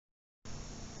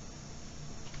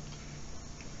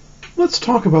Let's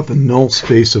talk about the null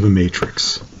space of a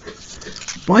matrix.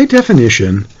 By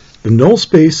definition, the null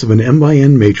space of an m by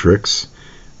n matrix,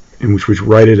 in which we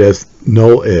write it as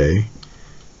null A,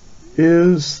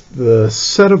 is the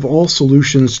set of all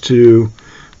solutions to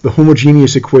the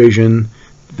homogeneous equation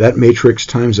that matrix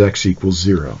times x equals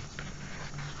 0.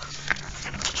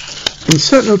 In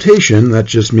set notation, that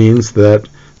just means that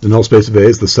the null space of A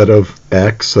is the set of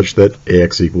x such that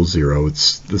ax equals 0.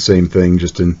 It's the same thing,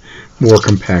 just in more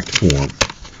compact form.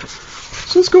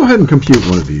 So let's go ahead and compute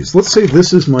one of these. Let's say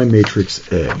this is my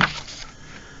matrix A.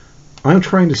 I'm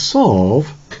trying to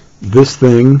solve this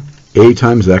thing, A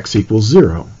times x equals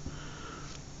 0.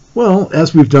 Well,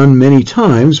 as we've done many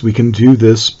times, we can do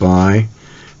this by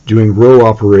doing row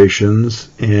operations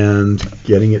and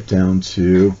getting it down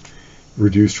to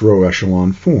reduced row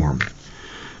echelon form.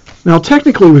 Now,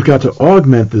 technically, we've got to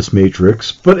augment this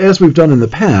matrix, but as we've done in the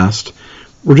past,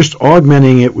 we're just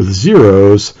augmenting it with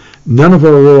zeros. None of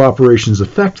our row operations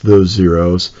affect those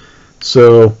zeros,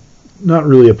 so not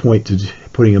really a point to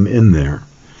putting them in there.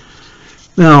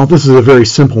 Now, this is a very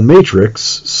simple matrix,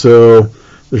 so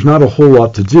there's not a whole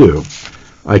lot to do.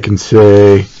 I can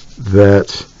say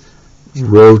that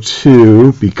row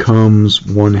 2 becomes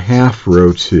 1/2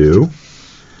 row 2,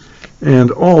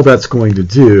 and all that's going to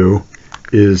do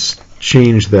is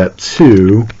change that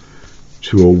 2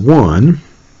 to a 1.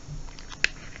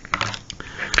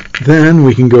 Then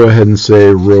we can go ahead and say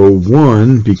row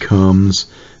 1 becomes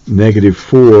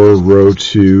 -4 row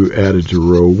 2 added to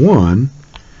row 1.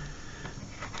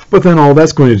 But then all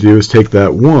that's going to do is take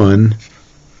that 1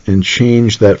 and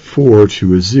change that 4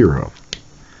 to a 0.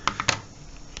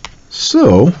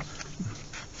 So,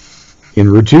 in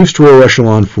reduced row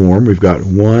echelon form, we've got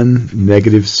 1,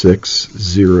 -6,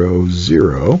 0,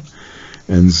 0,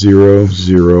 and 0,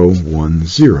 0, 1,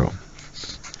 0.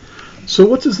 So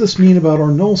what does this mean about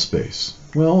our null space?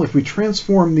 Well, if we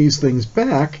transform these things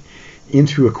back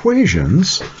into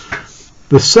equations,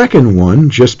 the second one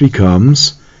just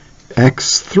becomes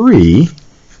x3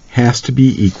 has to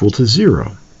be equal to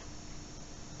 0.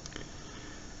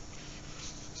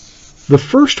 The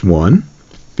first one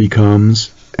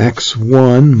becomes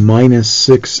x1 minus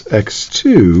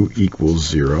 6x2 equals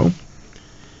 0,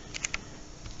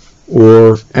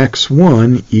 or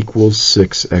x1 equals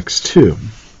 6x2.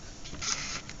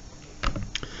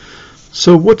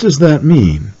 So what does that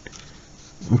mean?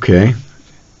 Okay,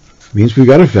 it means we've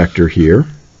got a vector here.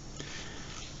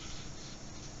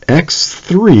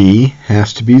 x3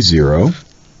 has to be 0.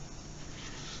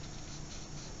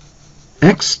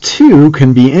 x2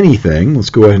 can be anything. Let's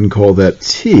go ahead and call that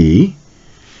t.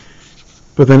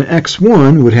 But then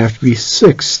x1 would have to be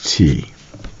 6t.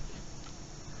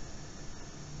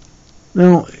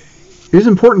 Now, it is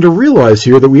important to realize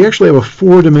here that we actually have a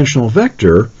 4-dimensional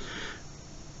vector,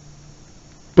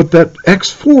 but that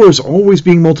x4 is always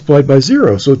being multiplied by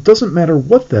 0, so it doesn't matter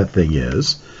what that thing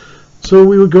is. So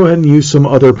we would go ahead and use some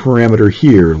other parameter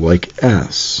here, like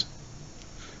s.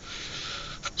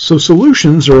 So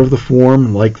solutions are of the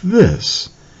form like this.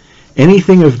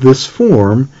 Anything of this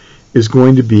form is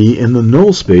going to be in the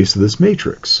null space of this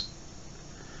matrix.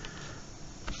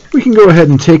 We can go ahead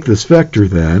and take this vector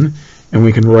then, and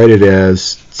we can write it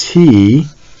as t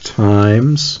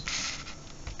times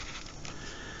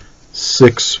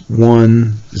 6,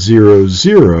 1, 0,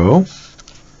 0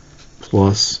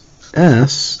 plus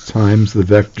s times the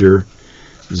vector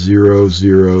 0,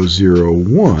 0, 0,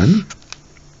 1.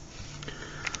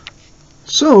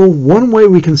 So one way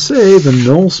we can say the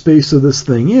null space of this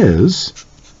thing is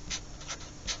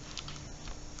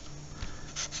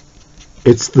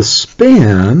it's the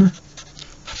span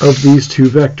of these two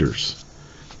vectors.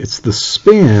 It's the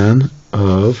span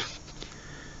of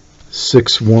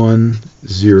 6, 1,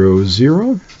 0,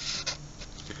 0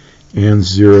 and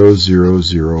 0, 0,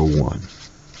 0, 1.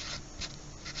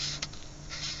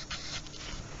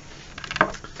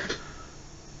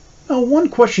 Now, one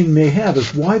question you may have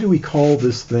is, why do we call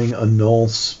this thing a null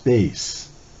space?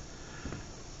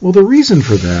 Well, the reason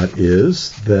for that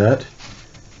is that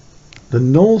the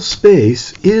null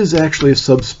space is actually a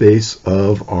subspace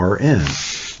of Rn.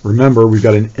 Remember, we've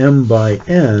got an m by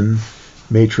n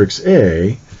matrix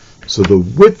A, so the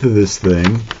width of this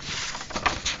thing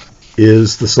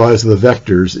is the size of the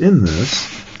vectors in this,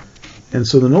 and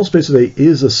so the null space of A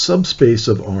is a subspace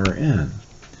of Rn.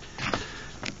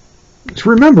 To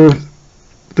remember,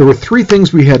 there were 3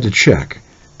 things we had to check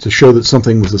to show that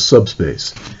something was a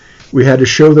subspace. We had to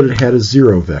show that it had a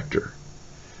 0 vector.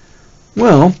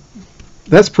 Well,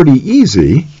 that's pretty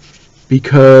easy,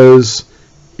 because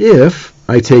if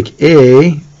I take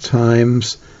A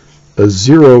times a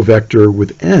 0 vector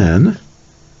with n,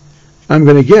 I'm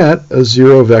going to get a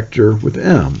 0 vector with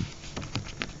m.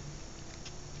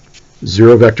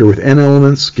 0 vector with n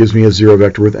elements gives me a 0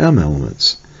 vector with m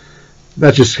elements.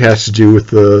 That just has to do with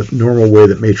the normal way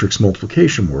that matrix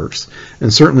multiplication works,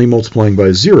 and certainly multiplying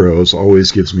by zeros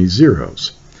always gives me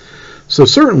zeros. So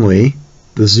certainly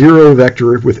the 0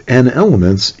 vector with n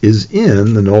elements is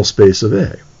in the null space of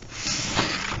A.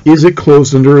 Is it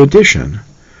closed under addition?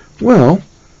 Well,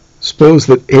 suppose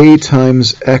that A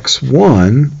times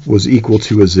x1 was equal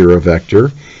to a 0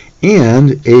 vector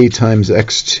and A times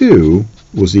x2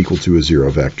 was equal to a 0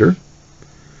 vector.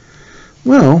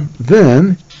 Well,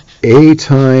 then A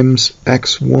times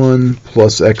x1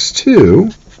 plus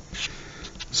x2,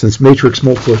 since matrix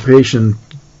multiplication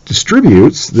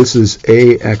distributes, this is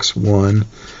ax1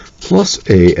 plus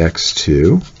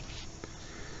ax2,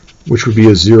 which would be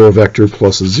a 0 vector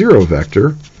plus a 0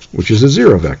 vector, which is a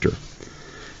 0 vector.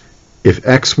 If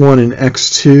x1 and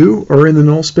x2 are in the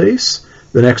null space,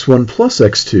 then x1 plus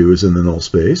x2 is in the null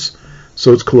space,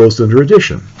 so it's closed under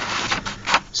addition.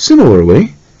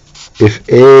 Similarly, if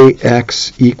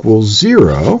ax equals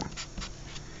 0,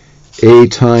 a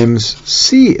times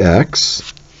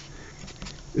cx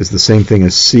is the same thing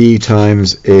as c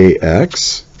times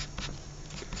ax.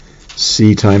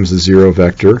 C times the 0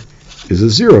 vector is a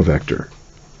 0 vector.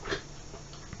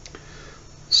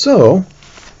 So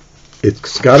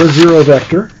it's got a 0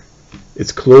 vector.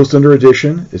 It's closed under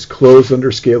addition. It's closed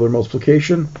under scalar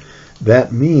multiplication.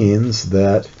 That means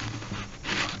that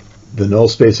the null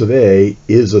space of A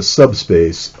is a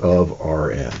subspace of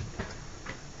Rn.